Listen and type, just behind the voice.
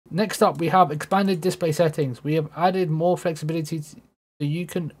Next up, we have expanded display settings. We have added more flexibility so you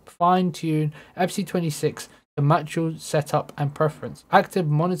can fine-tune FC26 to match your setup and preference. Active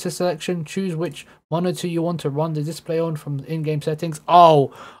monitor selection. Choose which monitor you want to run the display on from the in-game settings.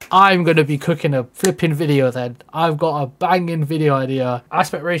 Oh, I'm going to be cooking a flipping video then. I've got a banging video idea.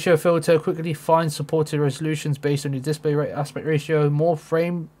 Aspect ratio filter. Quickly find supported resolutions based on your display rate aspect ratio. More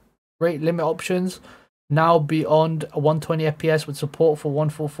frame rate limit options. Now beyond 120 FPS with support for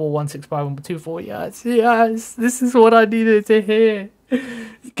 144, 165, and 240. Yes, yes, this is what I needed to hear.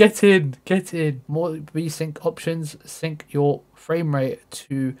 Get in, get in. More VSync options. Sync your frame rate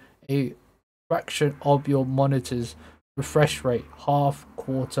to a fraction of your monitor's refresh rate. Half,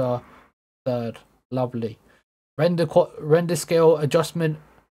 quarter, third. Lovely. Render scale adjustment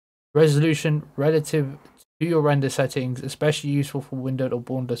resolution relative to your render settings, especially useful for windowed or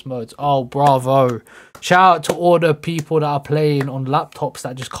borderless modes. Oh, bravo. Shout out to all the people that are playing on laptops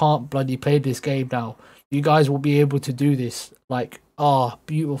that just can't bloody play this game now. You guys will be able to do this. Like,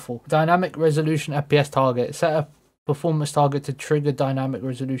 beautiful. Dynamic resolution FPS target. Set a performance target to trigger dynamic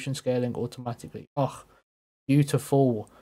resolution scaling automatically. Beautiful.